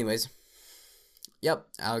 Anyways. Yep,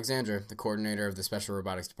 Alexandra, the coordinator of the Special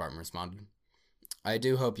Robotics Department, responded. I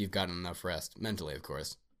do hope you've gotten enough rest, mentally, of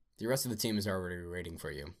course. The rest of the team is already waiting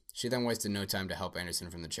for you. She then wasted no time to help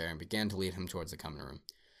Anderson from the chair and began to lead him towards the common room.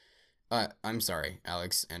 I'm sorry,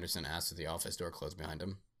 Alex, Anderson asked as the office door closed behind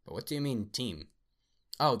him. But what do you mean, team?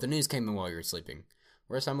 Oh, the news came in while you were sleeping.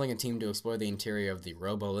 We're assembling a team to explore the interior of the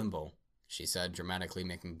RoboLimbo. she said, dramatically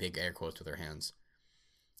making big air quotes with her hands.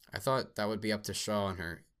 I thought that would be up to Shaw and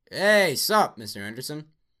her. Hey, sup, Mr. Anderson?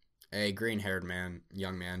 A green-haired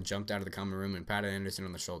young man, jumped out of the common room and patted Anderson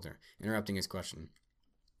on the shoulder, interrupting his question.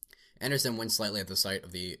 Anderson winced slightly at the sight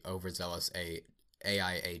of the overzealous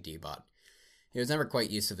AIAD bot. He was never quite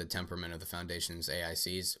used to the temperament of the Foundation's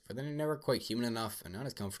AICs, for they were never quite human enough and not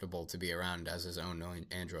as comfortable to be around as his own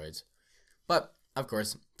androids. But, of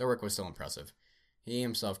course, the work was still impressive. He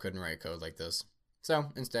himself couldn't write code like this.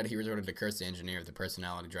 So, instead, he resorted to curse the engineer of the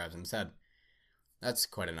personality drives in his head. That's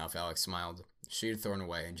quite enough, Alex smiled, shooed Thorn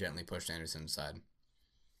away, and gently pushed Anderson aside.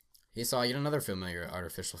 He saw yet another familiar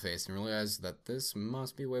artificial face and realized that this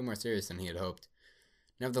must be way more serious than he had hoped.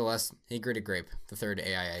 Nevertheless, he greeted Grape, the third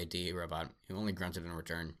AIAD robot, who only grunted in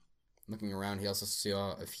return. Looking around, he also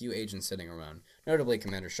saw a few agents sitting around, notably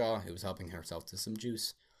Commander Shaw, who was helping herself to some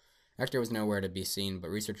juice. Hector was nowhere to be seen,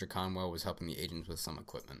 but Researcher Conwell was helping the agents with some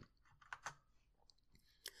equipment.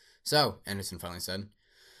 So, Anderson finally said,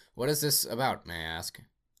 what is this about, may I ask?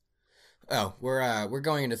 Oh, we're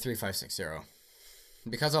going into 3560.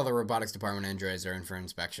 Because all the robotics department androids are in for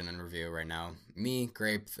inspection and review right now, me,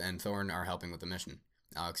 Grape, and Thorn are helping with the mission,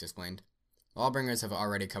 Alex explained. Lawbringers have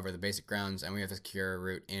already covered the basic grounds, and we have to secure a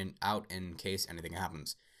route out in case anything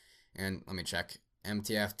happens. And, let me check,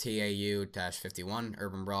 MTF TAU-51,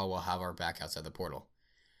 Urban Brawl will have our back outside the portal.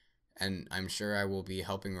 And I'm sure I will be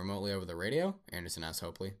helping remotely over the radio? Anderson asked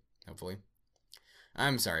hopefully.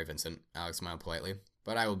 I'm sorry, Vincent, Alex smiled politely,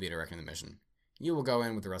 but I will be directing the mission. You will go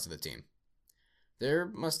in with the rest of the team. There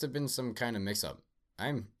must have been some kind of mix-up.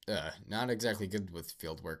 I'm, not exactly good with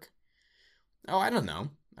field work. Oh, I don't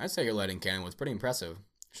know. I'd say your lighting cannon was pretty impressive.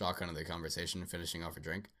 Shaw cut into the conversation, finishing off a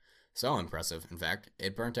drink. So impressive, in fact,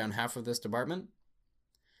 it burnt down half of this department?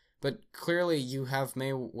 But clearly you have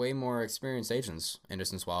way more experienced agents.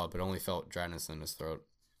 Anderson swallowed, but only felt dryness in his throat.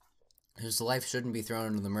 His life shouldn't be thrown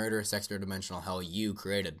into the murderous extra-dimensional hell you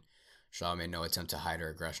created. Shaw made no attempt to hide her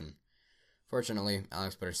aggression. Fortunately,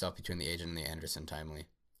 Alex put herself between the agent and the Anderson timely.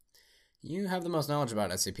 You have the most knowledge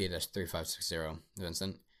about SCP-3560,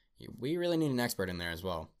 Vincent. We really need an expert in there as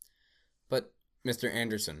well. But, Mr.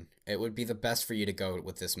 Anderson, it would be the best for you to go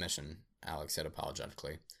with this mission, Alex said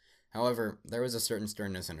apologetically. However, there was a certain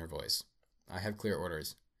sternness in her voice. I have clear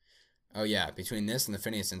orders. Oh yeah, between this and the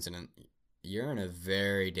Phineas incident, you're in a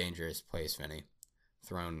very dangerous place, Finney.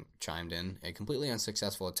 Throne chimed in, a completely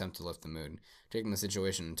unsuccessful attempt to lift the mood, taking the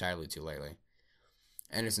situation entirely too lightly.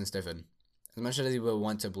 Anderson stiffened. As much as he would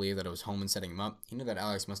want to believe that it was Holman setting him up, he knew that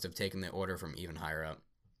Alex must have taken the order from even higher up.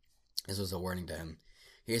 This was a warning to him.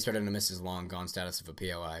 He started to miss his long-gone status of a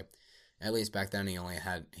POI. At least back then he only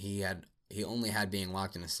had being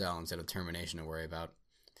locked in a cell instead of termination to worry about.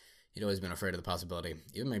 He'd always been afraid of the possibility,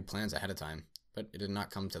 even made plans ahead of time, but it did not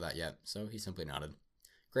come to that yet, so he simply nodded.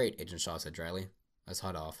 Great, Agent Shaw said dryly. Let's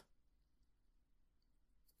head off.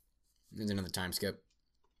 There's another time skip.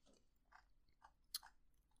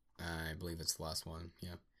 I believe it's the last one,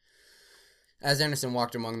 yeah. As Anderson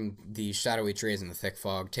walked among the shadowy trees in the thick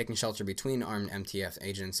fog, taking shelter between armed MTF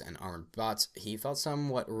agents and armored bots, he felt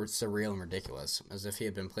somewhat surreal and ridiculous, as if he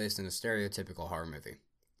had been placed in a stereotypical horror movie.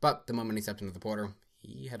 But the moment he stepped into the portal,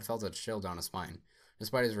 he had felt a chill down his spine,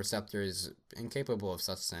 despite his receptors incapable of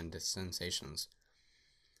such sensations.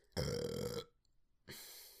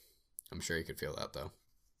 I'm sure you could feel that, though.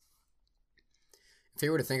 If he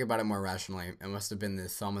were to think about it more rationally, it must have been the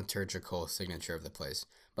thaumaturgical signature of the place,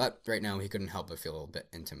 but right now he couldn't help but feel a bit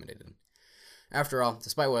intimidated. After all,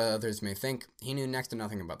 despite what others may think, he knew next to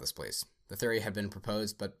nothing about this place. The theory had been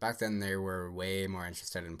proposed, but back then they were way more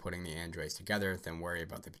interested in putting the androids together than worry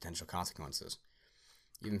about the potential consequences.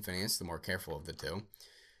 Even Phineas, the more careful of the two,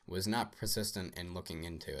 was not persistent in looking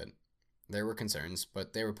into it. There were concerns,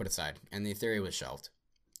 but they were put aside, and the theory was shelved.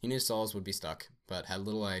 He knew souls would be stuck, but had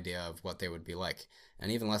little idea of what they would be like,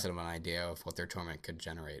 and even less of an idea of what their torment could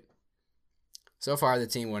generate. So far, the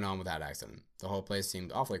team went on without accident. The whole place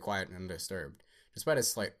seemed awfully quiet and undisturbed, despite a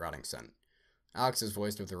slight rotting scent. Alex's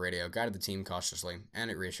voice with the radio guided the team cautiously, and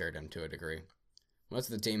it reassured him to a degree. Most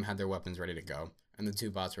of the team had their weapons ready to go, and the two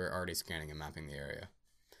bots were already scanning and mapping the area.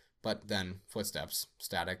 But then, footsteps,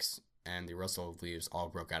 statics, and the rustle of leaves all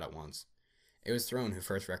broke out at once. It was Throne who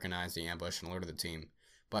first recognized the ambush and alerted the team,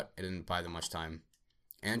 but it didn't buy them much time.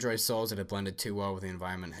 Android souls that had blended too well with the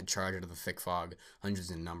environment had charged out of the thick fog, hundreds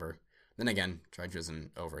in number. Then again, charge was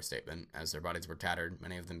an overstatement, as their bodies were tattered,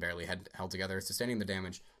 many of them barely held together, sustaining the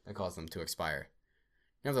damage that caused them to expire.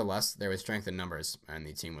 Nevertheless, there was strength in numbers, and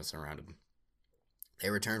the team was surrounded. They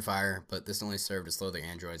returned fire, but this only served to slow the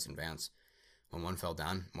androids' advance. When one fell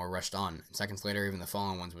down, more rushed on, and seconds later even the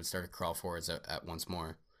fallen ones would start to crawl forwards at once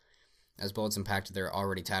more. As bullets impacted their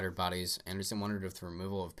already tattered bodies, Anderson wondered if the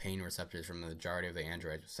removal of pain receptors from the majority of the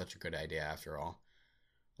androids was such a good idea after all.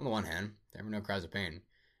 On the one hand, there were no cries of pain,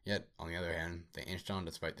 yet, on the other hand, they inched on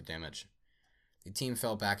despite the damage. The team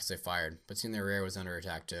fell back as they fired, but soon their rear was under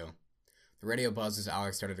attack too. The radio buzzed as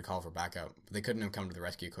Alex started to call for backup, but they couldn't have come to the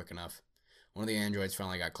rescue quick enough. One of the androids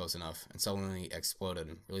finally got close enough, and suddenly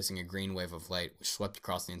exploded, releasing a green wave of light which swept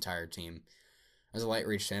across the entire team. As the light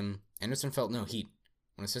reached him, Anderson felt no heat.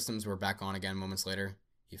 When the systems were back on again moments later,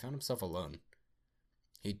 he found himself alone.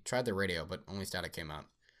 He tried the radio, but only static came out.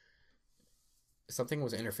 Something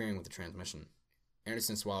was interfering with the transmission.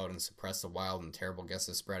 Anderson swallowed and suppressed the wild and terrible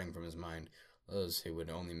guesses spreading from his mind, those who would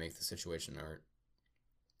only make the situation hurt.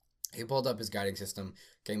 He pulled up his guiding system,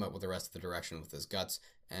 came up with the rest of the direction with his guts,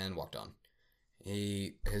 and walked on.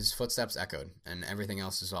 His footsteps echoed, and everything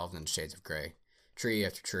else dissolved into shades of gray. Tree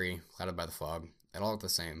after tree, clouded by the fog, it all looked the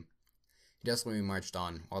same. He desperately marched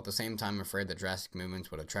on, while at the same time afraid that drastic movements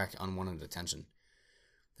would attract unwanted attention.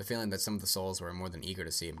 The feeling that some of the souls were more than eager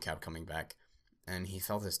to see him kept coming back, and he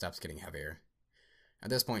felt his steps getting heavier. At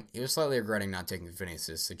this point, he was slightly regretting not taking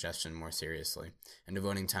Phineas's suggestion more seriously, and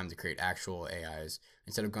devoting time to create actual AIs,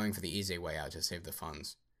 instead of going for the easy way out to save the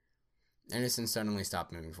funds. Anderson suddenly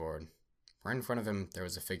stopped moving forward. Right in front of him, there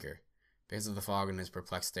was a figure. Because of the fog and his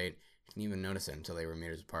perplexed state, he didn't even notice it until they were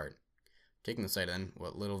meters apart. Taking the sight in,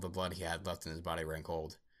 what little of the blood he had left in his body ran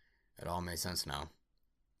cold. It all made sense now.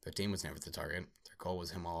 Their team was never the target. Their goal was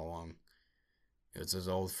him all along. It was his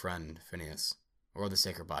old friend, Phineas. Or the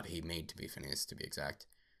sacred body he made to be Phineas, to be exact.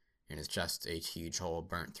 In his chest, a huge hole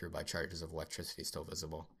burnt through by charges of electricity still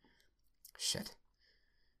visible. Shit.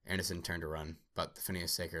 Anderson turned to run, but the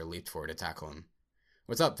Phineas Saker leaped forward to tackle him.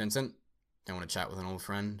 What's up, Vincent? Don't want to chat with an old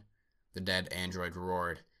friend? The dead android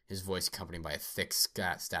roared, his voice accompanied by a thick,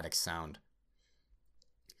 static sound.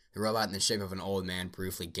 The robot in the shape of an old man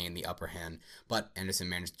briefly gained the upper hand, but Anderson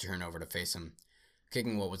managed to turn over to face him.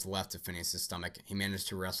 Kicking what was left of Phineas's stomach, he managed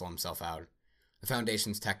to wrestle himself out. The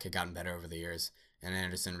Foundation's tech had gotten better over the years, and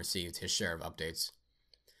Anderson received his share of updates.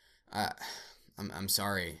 I'm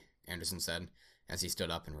sorry, Anderson said, as he stood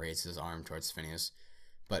up and raised his arm towards Phineas.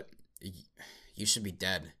 But you should be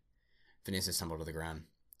dead. Phineas tumbled to the ground.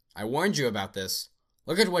 I warned you about this.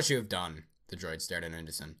 Look at what you have done, the droid stared at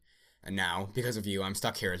Anderson. And now, because of you, I'm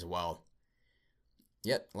stuck here as well.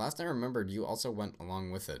 Yet, last I remembered, you also went along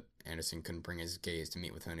with it. Anderson couldn't bring his gaze to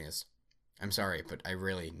meet with Phineas. I'm sorry, but I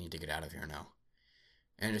really need to get out of here now.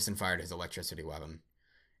 Anderson fired his electricity weapon.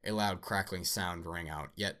 A loud crackling sound rang out,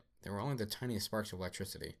 yet there were only the tiniest sparks of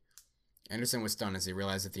electricity. Anderson was stunned as he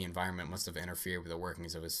realized that the environment must have interfered with the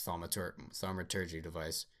workings of his thaumaturgy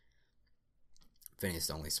device.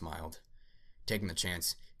 Phineas only smiled. Taking the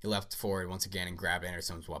chance, he leapt forward once again and grabbed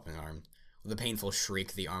Anderson's weapon arm. With a painful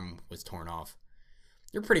shriek, the arm was torn off.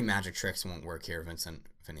 Your pretty magic tricks won't work here, Vincent,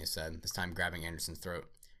 Phineas said, this time grabbing Anderson's throat.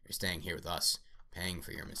 You're staying here with us, paying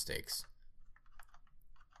for your mistakes.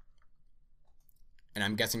 And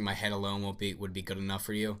I'm guessing my head alone would be good enough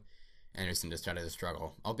for you? Anderson just started to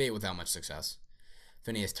struggle, albeit without much success.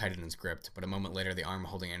 Phineas tightened his grip, but a moment later the arm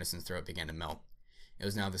holding Anderson's throat began to melt. It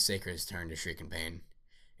was now the Saker's turn to shriek in pain.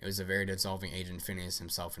 It was the very dissolving agent Phineas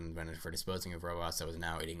himself had invented for disposing of robots that was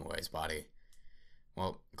now eating away his body.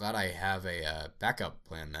 Well, glad I have a backup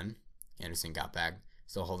plan then. Anderson got back,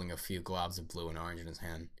 still holding a few globs of blue and orange in his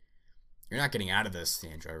hand. You're not getting out of this, the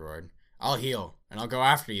android roared. I'll heal, and I'll go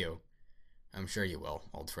after you. I'm sure you will,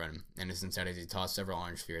 old friend, Anderson said as he tossed several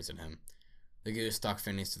orange spheres at him. The goo stuck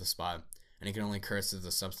Phineas to the spot, and he could only curse as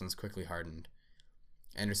the substance quickly hardened.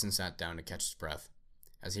 Anderson sat down to catch his breath.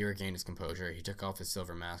 As he regained his composure, he took off his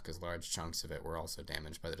silver mask as large chunks of it were also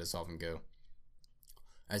damaged by the dissolving goo.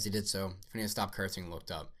 As he did so, Phineas stopped cursing and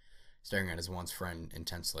looked up, staring at his once friend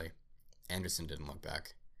intensely. Anderson didn't look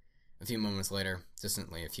back. A few moments later,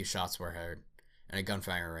 distantly, a few shots were heard, and a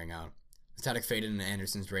gunfire rang out. The static faded and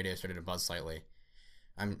Anderson's radio started to buzz slightly.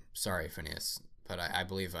 I'm sorry, Phineas, but I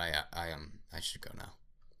believe I should go now.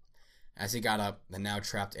 As he got up, the now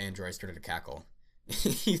trapped android started to cackle.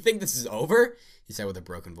 You think this is over? He said with a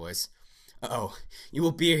broken voice. Uh-oh, you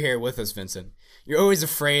will be here with us, Vincent. You're always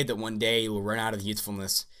afraid that one day you will run out of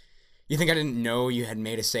youthfulness. You think I didn't know you had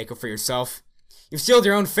made a Seiko for yourself? You've sealed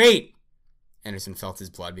your own fate! Anderson felt his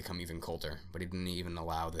blood become even colder, but he didn't even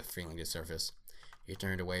allow the feeling to surface. He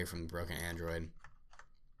turned away from the broken android.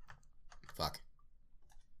 Fuck.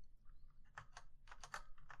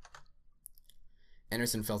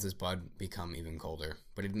 Anderson felt his blood become even colder,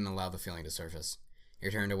 but he didn't allow the feeling to surface. He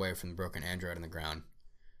turned away from the broken android on the ground.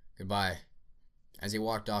 Goodbye. As he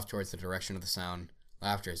walked off towards the direction of the sound,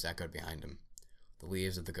 laughter echoed behind him. The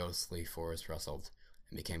leaves of the ghostly forest rustled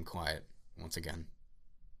and became quiet once again.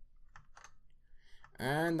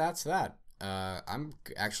 And that's that. I'm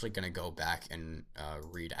actually going to go back and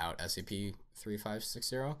read out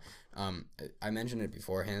SCP-3560. I mentioned it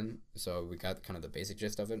beforehand, so we got kind of the basic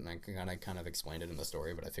gist of it, and I kind of explained it in the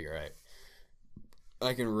story, but I figure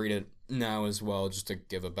I can read it now as well, just to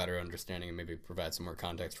give a better understanding and maybe provide some more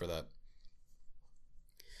context for that.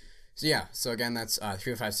 So yeah, so again, that's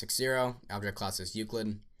 3560. Object class is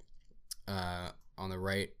Euclid. On the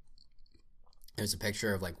right, there's a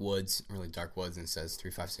picture of like woods, really dark woods, and it says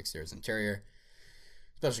 3560's interior.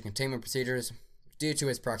 Special containment procedures. Due to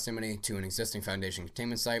its proximity to an existing Foundation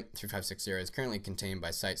containment site, 3560 is currently contained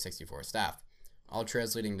by Site-64 staff. All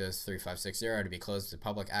trails leading to 3560 are to be closed to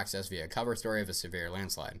public access via cover story of a severe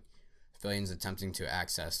landslide. Civilians attempting to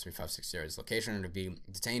access 3560's location are to be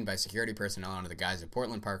detained by security personnel under the guise of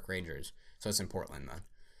Portland Park Rangers. So it's in Portland, then.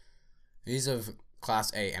 These of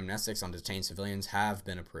Class A amnestics on detained civilians have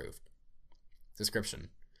been approved. Description.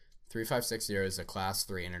 3560 is a Class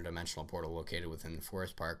 3 interdimensional portal located within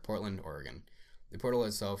Forest Park, Portland, Oregon. The portal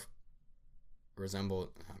itself resembles...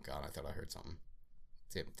 Oh god, I thought I heard something.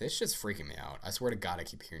 This shit's freaking me out. I swear to god I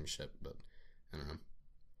keep hearing shit, but I don't know.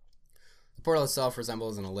 The portal itself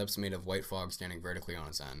resembles an ellipse made of white fog standing vertically on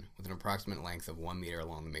its end, with an approximate length of 1 meter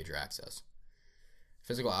along the major axis.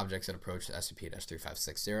 Physical objects that approach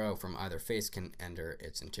SCP-3560 from either face can enter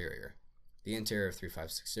its interior. The interior of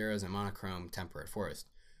 3560 is a monochrome temperate forest.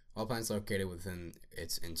 All plants located within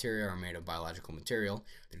its interior are made of biological material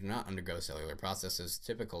that do not undergo cellular processes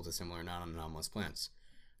typical to similar non-anomalous plants.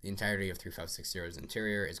 The entirety of 3560's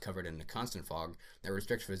interior is covered in a constant fog that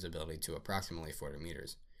restricts visibility to approximately 40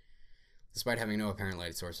 meters. Despite having no apparent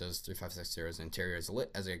light sources, 3560's interior is lit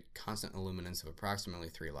as a constant illuminance of approximately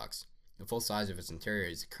 3 lux. The full size of its interior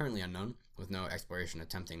is currently unknown, with no exploration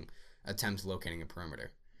attempts locating a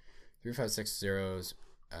perimeter. 3560's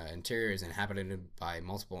interior is inhabited by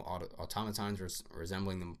multiple automatons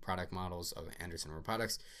resembling the product models of Anderson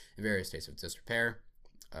Robotics in various states of disrepair.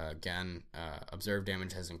 Observed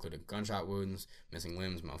damage has included gunshot wounds, missing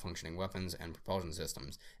limbs, malfunctioning weapons and propulsion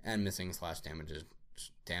systems, and missing/damaged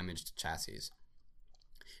chassis.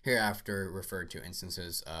 Hereafter referred to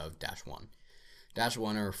instances of -1.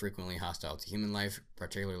 -1 are frequently hostile to human life,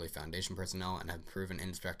 particularly Foundation personnel, and have proven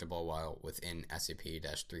indestructible while within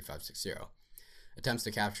SCP-3560. Attempts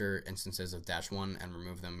to capture instances of -1 and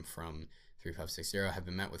remove them from 3560 have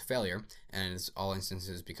been met with failure, and as all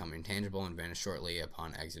instances become intangible and vanish shortly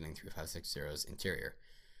upon exiting 3560's interior.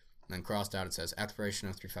 And then crossed out it says exploration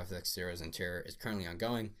of 3560's interior is currently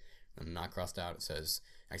ongoing, and not crossed out it says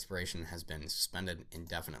exploration has been suspended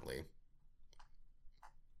indefinitely.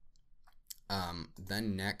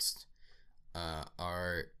 Then next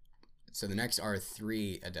are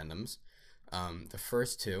 3 addendums. The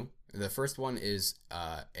first one is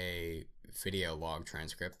a video log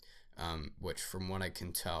transcript, which from what I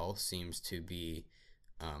can tell seems to be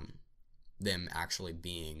them actually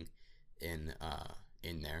being in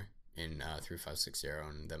there in 3560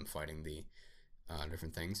 and them fighting the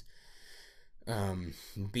different things.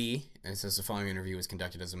 B, it says the following interview was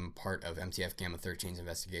conducted as a part of MTF Gamma 13's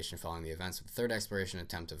investigation following the events of the third exploration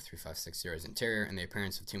attempt of 3560's interior and the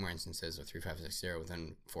appearance of 2 more instances of 3560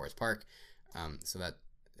 within Forest Park. So that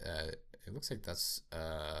it looks like that's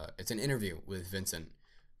it's an interview with Vincent.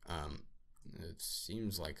 It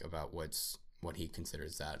seems like about what he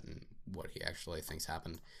considers that and what he actually thinks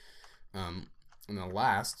happened. And the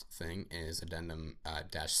last thing is addendum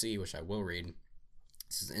 -C, which I will read.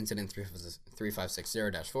 This is incident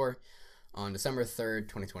 3560-4. On December 3rd,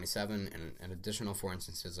 2027, an additional 4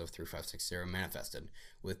 instances of 3560 manifested,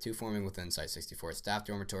 with 2 forming within Site-64 staff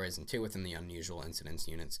dormitories and 2 within the Unusual Incidents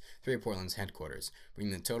Units, 3 of Portland's headquarters,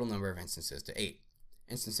 bringing the total number of instances to 8.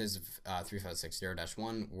 Instances of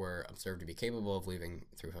 3560-1 were observed to be capable of leaving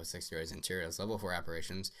 3560's interior as Level 4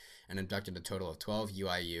 operations and abducted a total of 12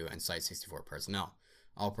 UIU and Site-64 personnel.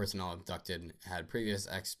 All personnel abducted had previous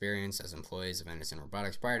experience as employees of Anderson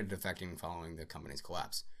Robotics prior to defecting following the company's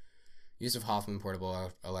collapse. Use of Hoffman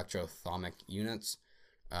portable electrothalamic units,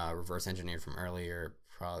 reverse engineered from earlier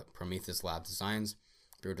Prometheus lab designs,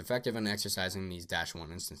 proved effective in exercising these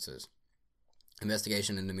 -1 instances.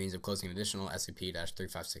 Investigation into means of closing additional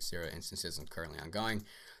SCP-3560 instances is currently ongoing.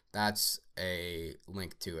 That's a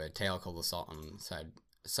link to a tale called Assault on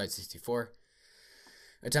Site-64.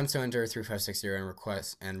 Attempts to enter 3560 and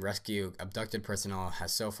request and rescue abducted personnel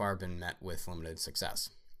has so far been met with limited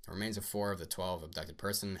success. The remains of 4 of the 12 abducted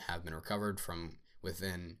persons have been recovered from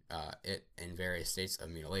within it in various states of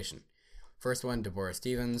mutilation. First one, Deborah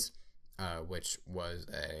Stevens, which was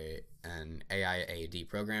an AIAD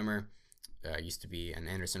programmer, used to be an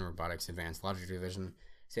Anderson Robotics Advanced Logic Division.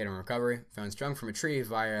 State on recovery, found strung from a tree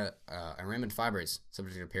via aramid fibers.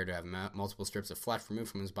 Subject appeared to have multiple strips of flesh removed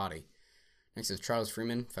from his body. Next is Charles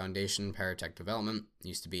Freeman, Foundation Paratech Development.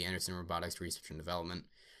 Used to be Anderson Robotics Research and Development.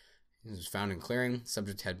 He was found in clearing.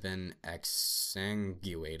 Subject had been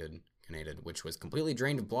exsanguinated, which was completely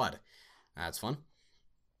drained of blood. That's fun.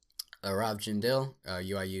 Rav Jindal,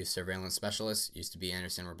 UIU Surveillance Specialist. Used to be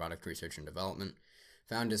Anderson Robotics Research and Development.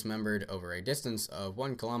 Found dismembered over a distance of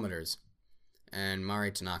 1 kilometer. And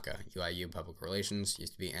Mari Tanaka, UIU Public Relations,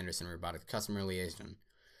 used to be Anderson Robotics Customer Liaison.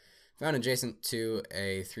 Found adjacent to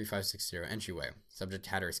a 3560 entryway. Subject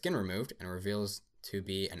had her skin removed and reveals to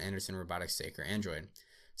be an Anderson Robotics Saker android.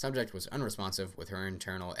 Subject was unresponsive, with her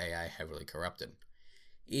internal AI heavily corrupted.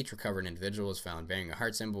 Each recovered individual was found bearing a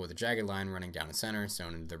heart symbol with a jagged line running down the center,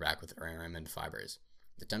 sewn into their back with aramid fibers.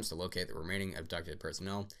 Attempts to locate the remaining abducted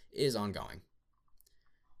personnel is ongoing.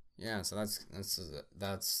 Yeah, so that's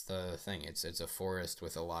the thing. It's a forest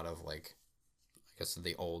with a lot of, like, I guess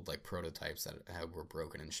the old, like, prototypes that were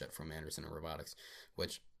broken and shit from Anderson Robotics,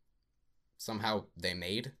 which somehow they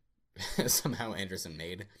made. Somehow Anderson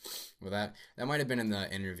made with that. That might have been in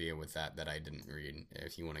the interview with that I didn't read.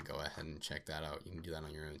 If you want to go ahead and check that out, you can do that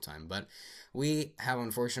on your own time. But we have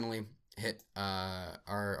unfortunately hit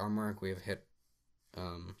our mark. We have hit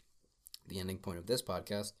the ending point of this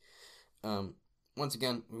podcast. Once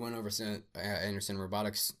again, we went over Anderson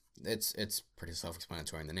Robotics. It's pretty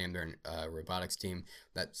self-explanatory in the name. They're a robotics team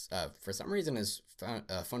that's for some reason is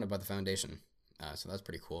funded by the Foundation. So that's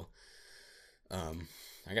pretty cool.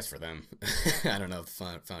 I guess for them. I don't know if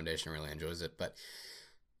the Foundation really enjoys it, but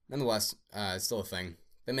nonetheless, it's still a thing.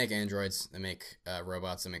 They make androids, they make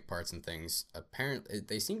robots, they make parts and things. Apparently,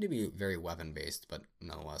 they seem to be very weapon-based, but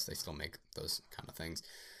nonetheless, they still make those kind of things.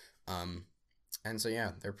 And so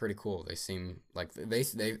yeah, they're pretty cool. They seem like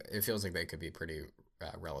it feels like they could be pretty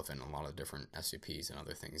relevant in a lot of different SCPs and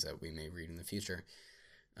other things that we may read in the future.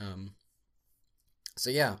 So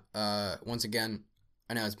yeah, once again,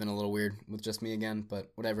 I know it's been a little weird with just me again,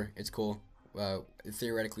 but whatever, it's cool.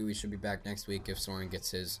 Theoretically, we should be back next week if Soren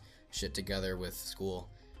gets his shit together with school.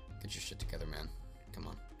 Get your shit together, man. Come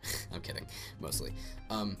on. I'm kidding, mostly.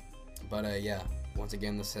 But yeah, once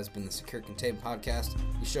again, this has been the Secure Contained Podcast.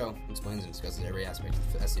 The show explains and discusses every aspect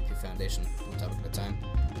of the SCP Foundation, one topic at a time.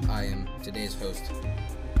 I am today's host,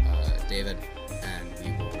 David, and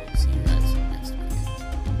we will see you guys next week.